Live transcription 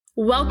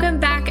Welcome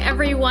back,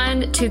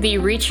 everyone, to the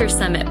Reach Your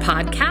Summit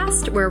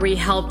podcast, where we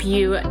help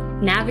you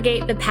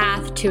navigate the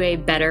path to a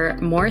better,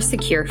 more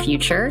secure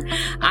future.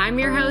 I'm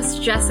your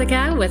host,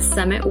 Jessica, with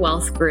Summit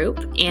Wealth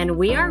Group, and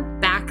we are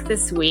back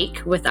this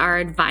week with our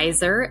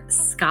advisor,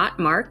 Scott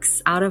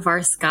Marks, out of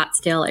our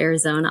Scottsdale,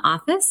 Arizona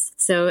office.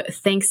 So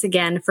thanks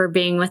again for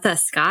being with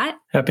us, Scott.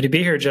 Happy to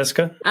be here,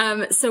 Jessica.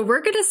 So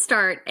we're going to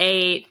start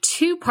a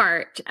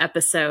two-part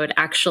episode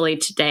actually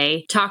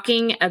today,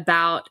 talking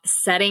about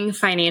setting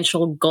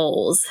financial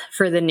goals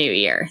for the new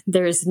year.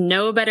 There's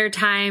no better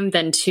time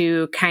than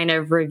to kind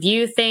of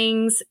review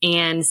things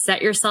and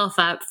set yourself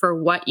up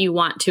for what you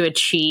want to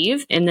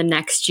achieve in the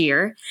next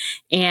year.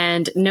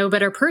 And no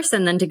better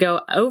person than to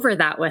go over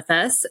that with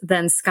us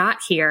than Scott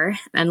here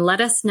and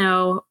let us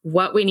know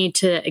what we need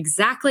to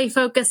exactly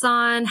focus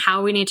on,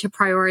 how we need to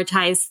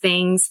prioritize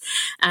things,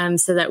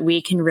 so that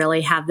we can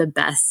really have the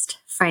best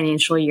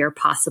financial year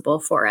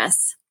possible for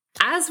us.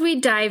 As we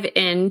dive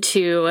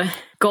into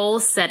goal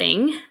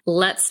setting,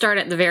 let's start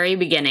at the very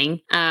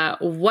beginning.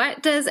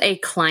 What does a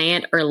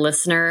client or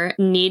listener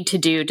need to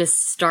do to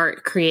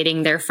start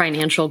creating their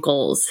financial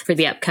goals for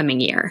the upcoming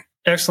year?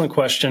 Excellent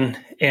question.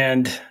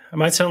 And I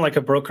might sound like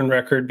a broken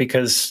record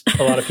because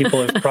a lot of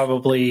people have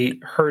probably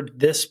heard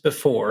this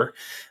before,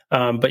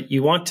 but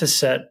you want to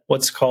set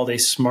what's called a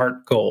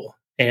SMART goal.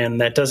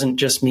 And that doesn't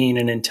just mean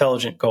an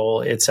intelligent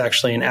goal. It's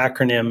actually an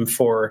acronym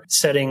for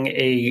setting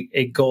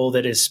a goal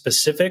that is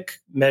specific,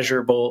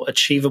 measurable,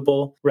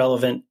 achievable,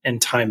 relevant,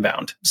 and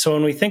time-bound. So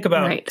when we think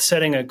about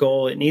setting a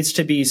goal, it needs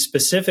to be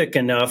specific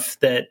enough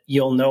that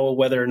you'll know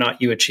whether or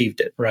not you achieved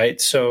it,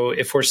 right? So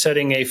if we're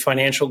setting a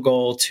financial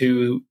goal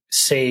to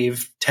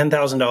save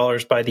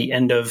 $10,000 by the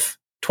end of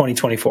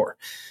 2024,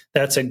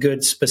 that's a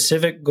good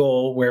specific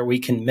goal where we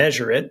can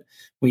measure it.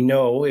 We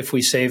know if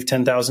we save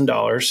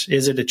 $10,000,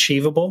 is it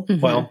achievable? Mm-hmm.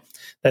 Well,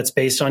 that's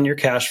based on your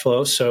cash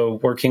flow. So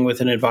working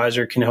with an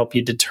advisor can help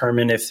you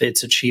determine if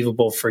it's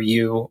achievable for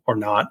you or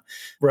not.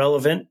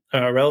 Relevant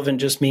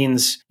just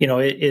means,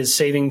 is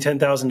saving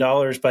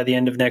 $10,000 by the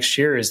end of next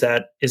year? Is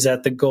that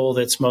the goal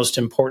that's most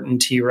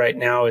important to you right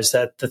now? Is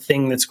that the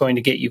thing that's going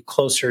to get you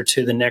closer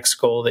to the next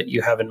goal that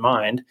you have in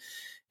mind?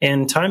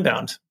 And time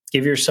bound.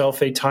 Give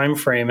yourself a time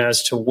frame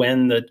as to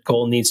when the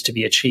goal needs to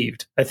be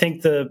achieved. I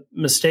think the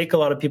mistake a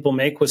lot of people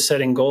make with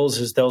setting goals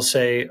is they'll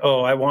say,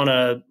 oh, I want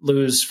to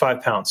lose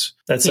 5 pounds.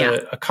 That's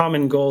a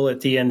common goal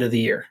at the end of the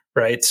year,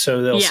 right?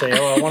 So they'll say,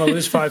 oh, I want to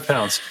lose 5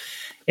 pounds.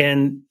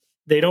 And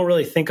they don't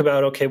really think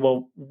about, okay,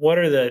 well, what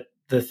are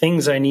the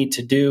things I need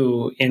to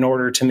do in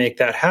order to make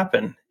that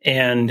happen?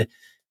 And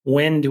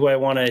when do I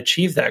want to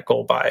achieve that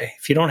goal by?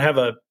 If you don't have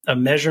a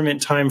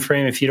measurement time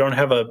frame, if you don't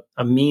have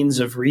a means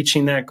of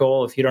reaching that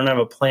goal, if you don't have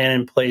a plan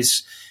in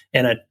place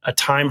and a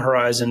time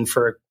horizon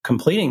for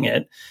completing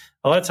it,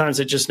 a lot of times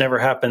it just never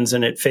happens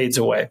and it fades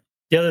away.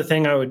 The other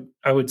thing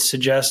I would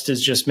suggest is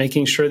just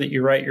making sure that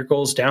you write your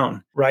goals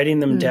down.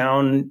 Writing them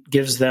down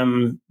gives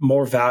them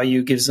more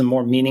value, gives them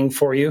more meaning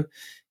for you.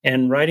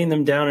 And writing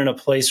them down in a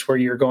place where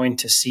you're going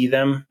to see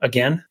them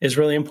again is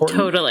really important.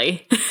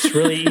 Totally. It's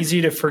really easy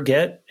to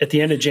forget. At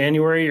the end of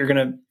January, you're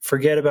going to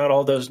forget about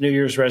all those New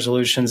Year's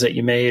resolutions that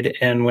you made.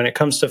 And when it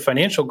comes to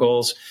financial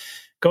goals,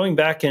 going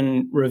back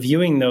and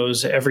reviewing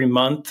those every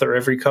month or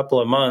every couple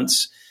of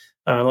months,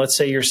 let's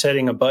say you're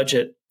setting a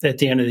budget at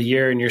the end of the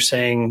year and you're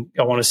saying,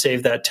 I want to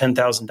save that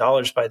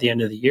 $10,000 by the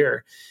end of the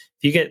year.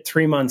 If you get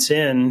 3 months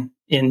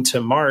into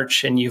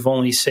March and you've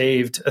only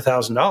saved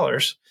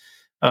 $1,000,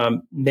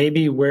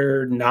 maybe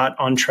we're not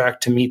on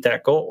track to meet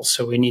that goal.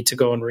 So we need to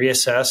go and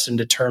reassess and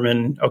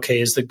determine, okay,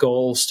 is the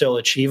goal still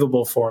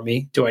achievable for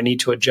me? Do I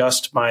need to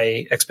adjust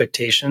my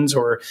expectations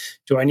or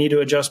do I need to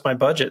adjust my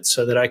budget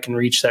so that I can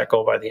reach that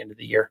goal by the end of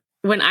the year?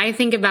 When I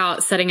think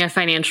about setting a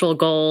financial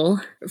goal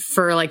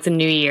for like the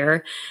new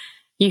year,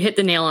 you hit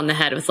the nail on the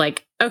head with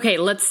like, okay,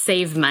 let's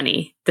save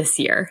money this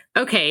year.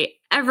 Okay,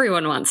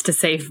 everyone wants to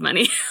save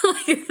money.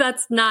 Like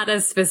that's not a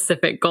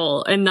specific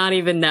goal and not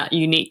even that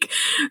unique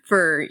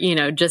for,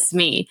 just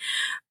me.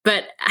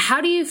 But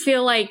how do you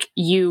feel like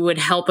you would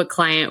help a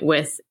client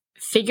with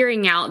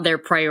figuring out their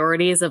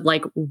priorities of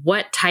like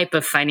what type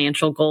of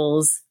financial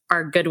goals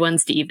are good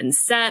ones to even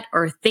set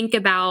or think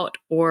about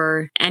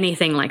or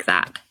anything like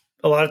that?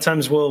 A lot of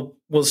times we'll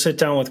sit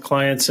down with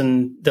clients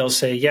and they'll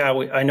say,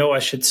 I know I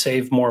should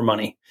save more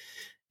money.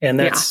 And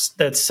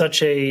that's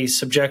such a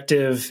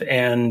subjective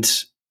and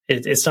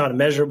it's not a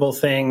measurable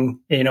thing.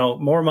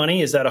 More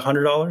money, is that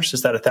 $100?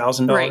 Is that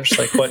 $1,000? Right.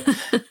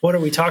 Like what are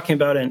we talking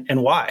about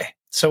and why?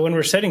 So when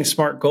we're setting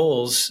SMART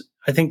goals,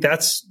 I think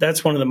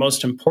that's one of the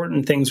most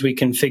important things we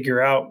can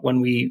figure out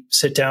when we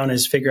sit down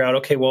is figure out,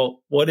 okay,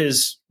 well,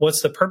 what's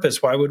the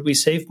purpose? Why would we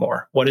save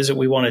more? What is it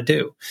we want to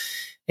do?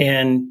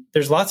 And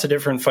there's lots of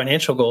different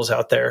financial goals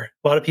out there.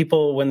 A lot of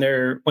people, when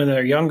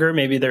they're younger,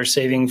 maybe they're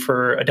saving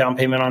for a down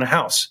payment on a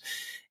house.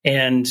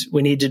 And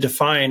we need to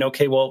define,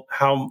 okay, well,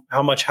 how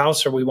much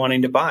house are we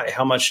wanting to buy?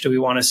 How much do we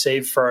want to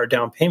save for our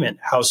down payment?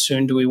 How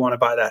soon do we want to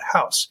buy that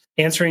house?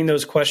 Answering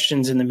those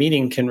questions in the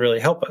meeting can really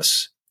help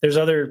us. There's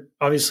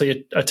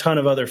obviously a ton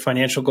of other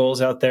financial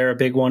goals out there. A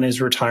big one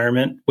is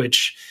retirement,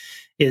 which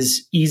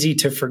is easy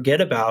to forget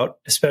about,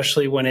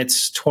 especially when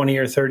it's 20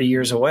 or 30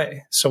 years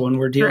away. So when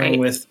we're dealing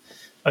with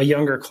a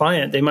younger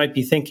client, they might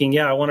be thinking,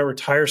 yeah, I want to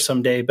retire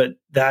someday, but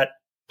that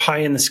pie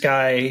in the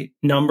sky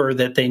number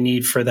that they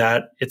need for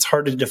that, it's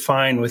hard to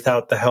define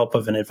without the help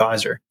of an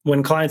advisor.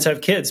 When clients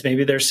have kids,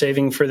 maybe they're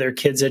saving for their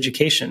kids'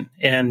 education.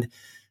 And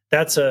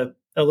that's a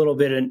little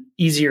bit an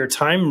easier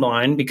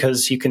timeline,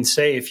 because you can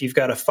say if you've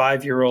got a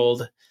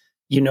 5-year-old,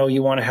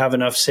 you want to have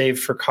enough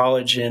saved for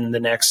college in the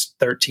next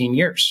 13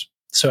 years.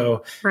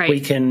 So we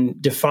can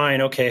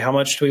define, okay, how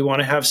much do we want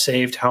to have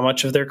saved? How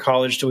much of their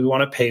college do we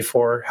want to pay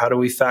for? How do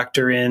we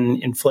factor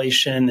in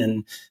inflation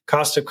and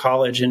cost of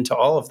college into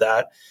all of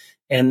that?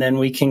 And then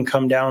we can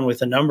come down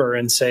with a number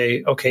and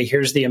say, okay,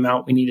 here's the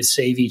amount we need to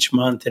save each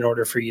month in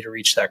order for you to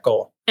reach that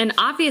goal. And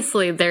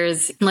obviously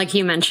there's, like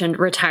you mentioned,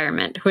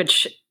 retirement,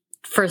 which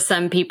for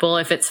some people,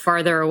 if it's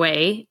farther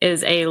away,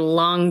 is a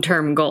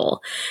long-term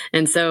goal.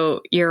 And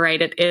so you're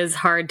right, it is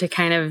hard to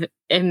kind of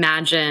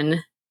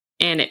imagine,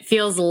 and it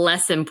feels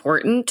less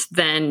important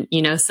than,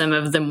 some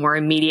of the more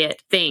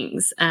immediate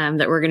things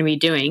that we're going to be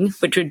doing,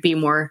 which would be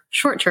more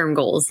short-term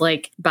goals,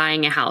 like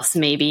buying a house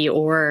maybe,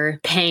 or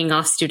paying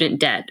off student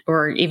debt,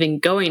 or even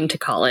going to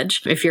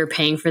college if you're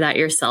paying for that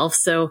yourself.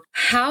 So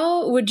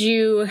how would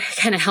you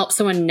kind of help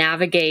someone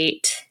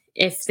navigate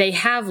if they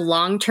have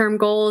long-term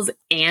goals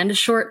and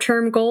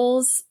short-term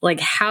goals? Like,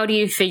 how do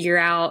you figure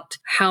out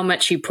how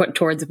much you put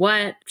towards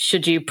what?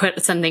 Should you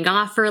put something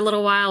off for a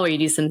little while, or you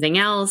do something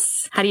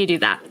else? How do you do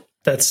that?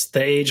 That's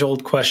the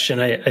age-old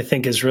question. I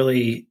think it's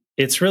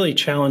really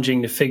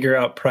challenging to figure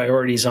out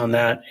priorities on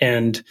that.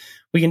 And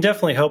we can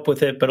definitely help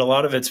with it, but a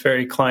lot of it's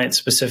very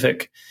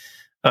client-specific.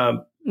 A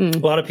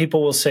lot of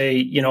people will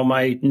say,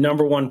 my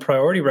number one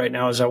priority right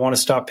now is I want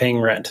to stop paying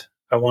rent.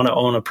 I want to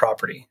own a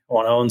property. I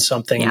want to own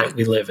something that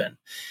we live in.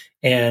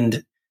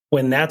 And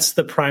when that's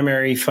the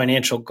primary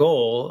financial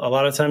goal, a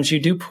lot of times you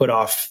do put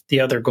off the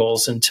other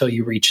goals until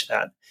you reach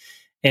that.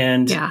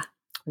 And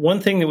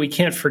one thing that we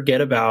can't forget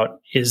about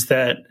is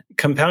that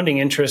compounding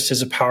interest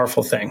is a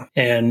powerful thing.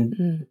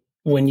 And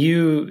when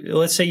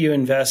let's say you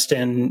invest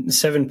in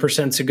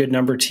 7% is a good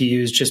number to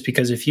use, just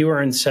because if you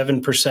earn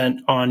 7%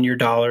 on your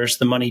dollars,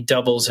 the money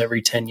doubles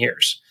every 10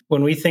 years.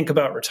 When we think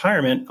about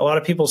retirement, a lot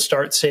of people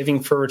start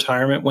saving for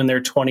retirement when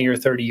they're 20 or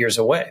 30 years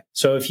away.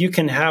 So if you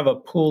can have a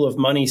pool of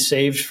money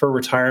saved for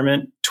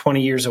retirement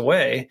 20 years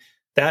away,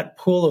 that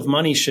pool of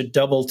money should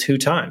double 2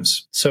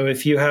 times. So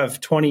if you have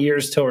 20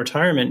 years till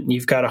retirement and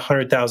you've got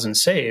 100,000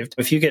 saved,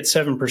 if you get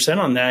 7%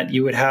 on that,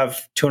 you would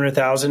have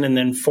 200,000 and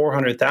then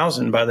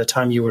 400,000 by the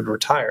time you would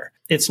retire.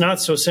 It's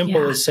not so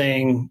simple as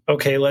saying,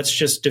 okay, let's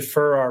just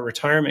defer our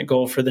retirement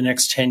goal for the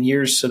next 10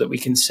 years so that we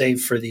can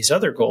save for these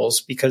other goals,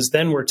 because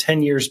then we're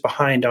 10 years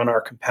behind on our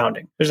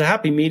compounding. There's a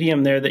happy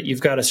medium there that you've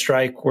got to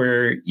strike,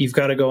 where you've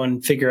got to go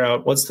and figure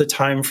out what's the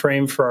time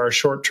frame for our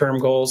short-term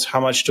goals,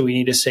 how much do we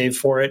need to save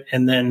for it,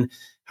 and then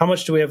how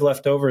much do we have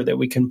left over that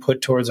we can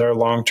put towards our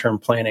long-term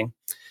planning.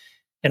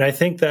 And I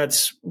think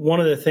that's one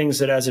of the things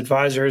that as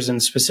advisors,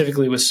 and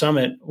specifically with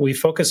Summit, we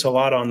focus a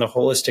lot on the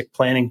holistic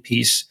planning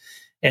piece.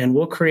 And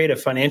we'll create a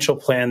financial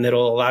plan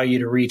that'll allow you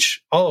to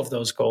reach all of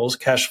those goals,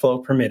 cash flow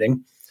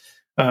permitting.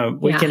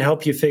 We can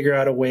help you figure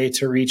out a way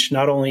to reach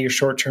not only your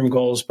short-term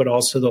goals, but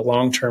also the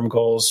long-term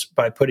goals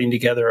by putting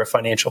together a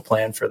financial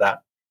plan for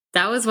that.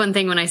 That was one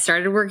thing when I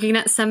started working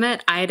at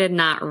Summit, I did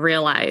not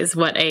realize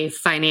what a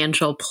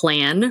financial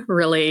plan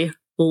really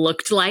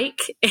looked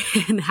like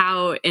and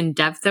how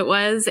in-depth it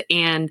was.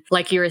 And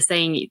like you were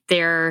saying,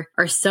 there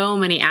are so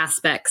many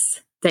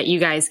aspects that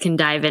you guys can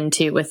dive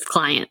into with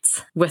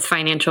clients with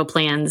financial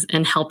plans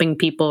and helping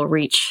people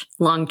reach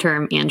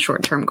long-term and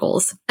short-term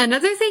goals.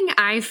 Another thing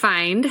I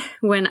find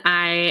when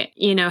I,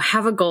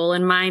 have a goal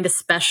in mind,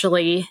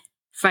 especially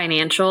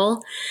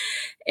financial,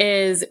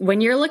 is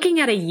when you're looking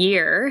at a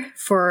year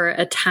for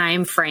a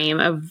time frame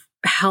of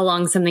how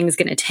long something's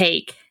going to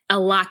take, a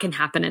lot can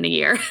happen in a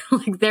year.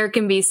 Like there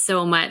can be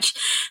so much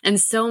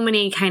and so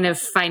many kind of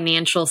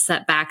financial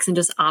setbacks and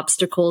just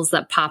obstacles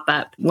that pop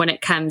up when it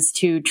comes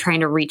to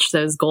trying to reach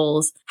those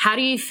goals. How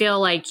do you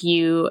feel like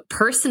you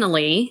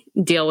personally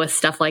deal with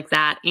stuff like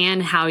that,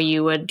 and how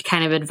you would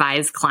kind of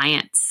advise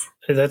clients?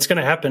 That's going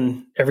to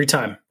happen every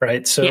time,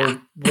 right? So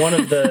one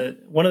of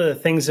the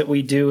things that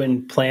we do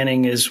in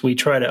planning is we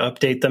try to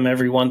update them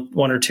every one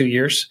or 2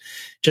 years,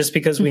 just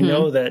because we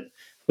know that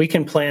we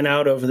can plan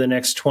out over the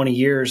next 20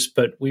 years,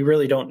 but we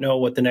really don't know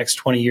what the next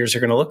 20 years are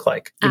going to look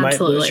like. You might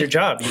lose your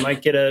job. You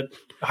might get a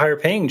higher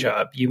paying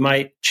job. You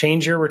might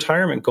change your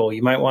retirement goal.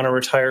 You might want to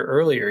retire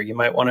earlier. You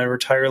might want to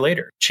retire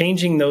later.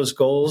 Changing those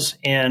goals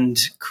and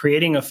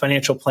creating a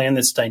financial plan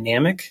that's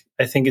dynamic,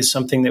 I think, is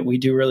something that we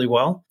do really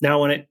well.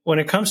 Now, when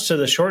it comes to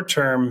the short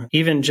term,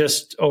 even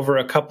just over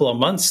a couple of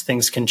months,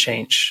 things can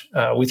change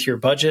with your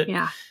budget.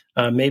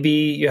 Maybe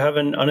you have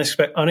an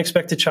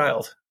unexpected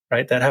child.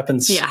 Right? That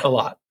happens a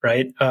lot,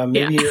 right?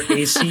 Maybe your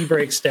AC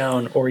breaks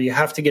down, or you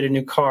have to get a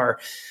new car.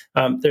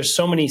 There's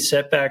so many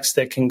setbacks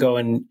that can go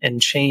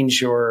and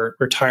change your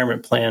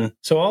retirement plan.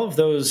 So all of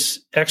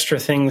those extra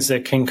things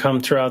that can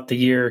come throughout the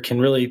year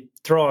can really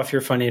throw off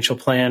your financial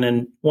plan.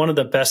 And one of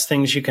the best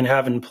things you can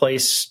have in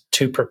place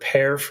to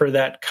prepare for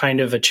that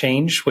kind of a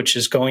change, which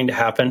is going to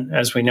happen,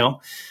 as we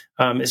know,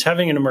 is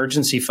having an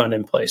emergency fund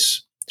in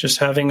place. Just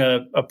having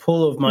a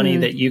pool of money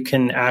that you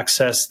can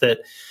access that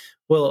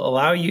will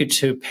allow you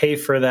to pay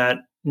for that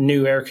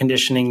new air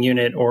conditioning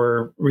unit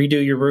or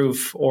redo your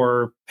roof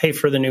or pay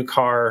for the new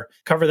car,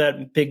 cover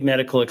that big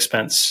medical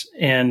expense.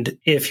 And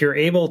if you're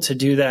able to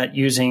do that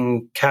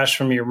using cash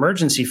from your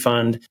emergency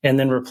fund and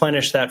then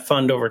replenish that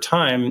fund over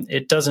time,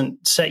 it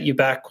doesn't set you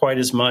back quite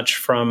as much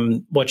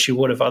from what you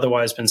would have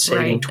otherwise been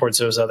saving towards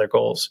those other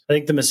goals. I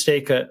think the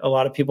mistake a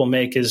lot of people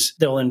make is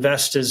they'll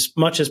invest as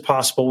much as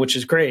possible, which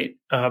is great.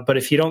 But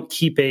if you don't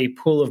keep a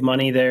pool of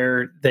money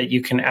there that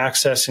you can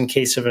access in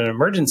case of an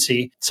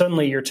emergency,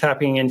 suddenly you're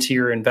tapping into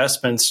your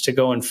investments to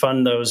go and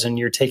fund those, and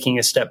you're taking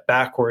a step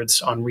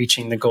backwards on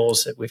reaching the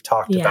goals that we've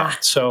talked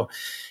about. So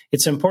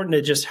it's important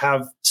to just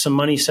have some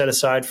money set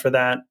aside for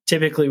that.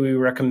 Typically, we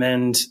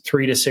recommend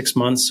 3 to 6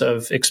 months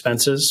of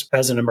expenses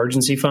as an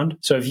emergency fund.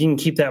 So if you can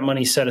keep that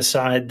money set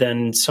aside,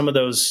 then some of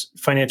those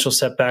financial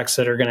setbacks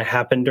that are going to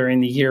happen during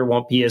the year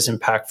won't be as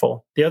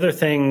impactful. The other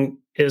thing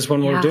is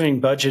when we're doing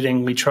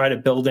budgeting, we try to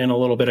build in a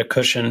little bit of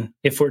cushion.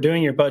 If we're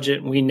doing your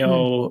budget, we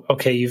know,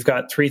 okay, you've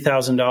got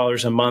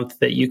 $3,000 a month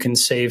that you can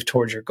save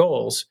towards your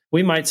goals.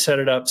 We might set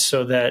it up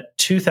so that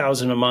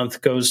 $2,000 a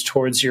month goes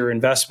towards your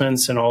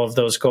investments and all of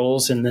those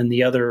goals. And then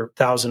the other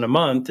 $1,000 a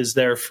month is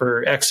there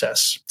for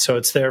excess. So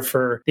it's there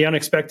for the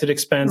unexpected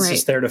expense.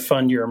 It's there to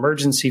fund your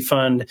emergency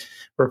fund,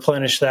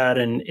 replenish that.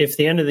 And if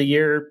the end of the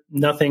year,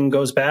 nothing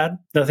goes bad,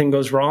 nothing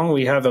goes wrong,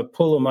 we have a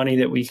pool of money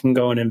that we can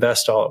go and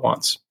invest all at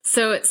once.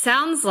 So it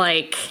sounds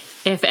like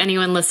if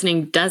anyone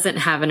listening doesn't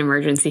have an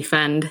emergency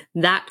fund,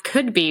 that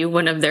could be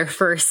one of their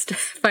first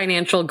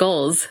financial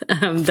goals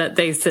that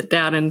they sit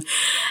down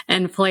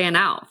and plan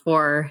out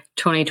for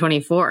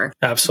 2024.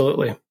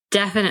 Absolutely.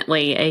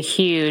 Definitely a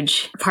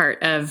huge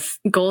part of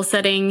goal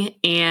setting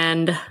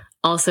and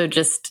also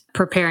just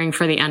preparing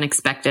for the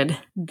unexpected.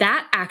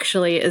 That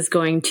actually is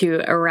going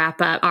to wrap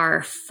up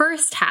our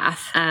first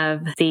half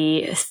of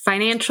the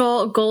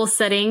financial goal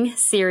setting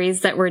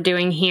series that we're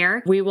doing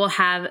here. We will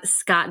have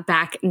Scott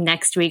back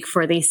next week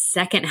for the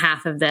second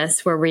half of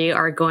this, where we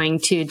are going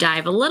to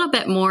dive a little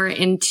bit more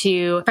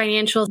into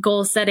financial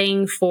goal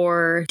setting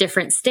for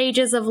different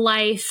stages of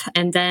life,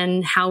 and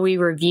then how we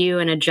review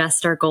and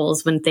adjust our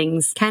goals when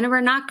things kind of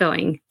are not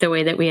going the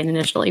way that we had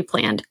initially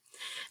planned.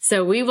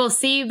 So we will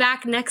see you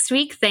back next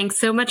week. Thanks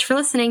so much for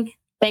listening.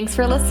 Thanks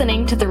for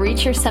listening to the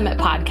Reach Your Summit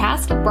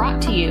podcast,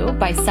 brought to you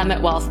by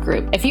Summit Wealth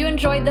Group. If you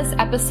enjoyed this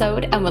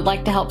episode and would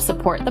like to help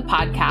support the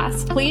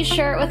podcast, please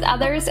share it with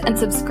others and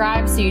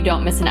subscribe so you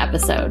don't miss an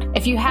episode.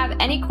 If you have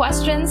any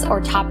questions or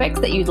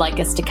topics that you'd like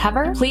us to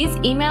cover, please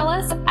email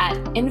us at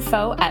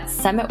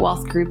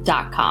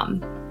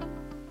info@summitwealthgroup.com.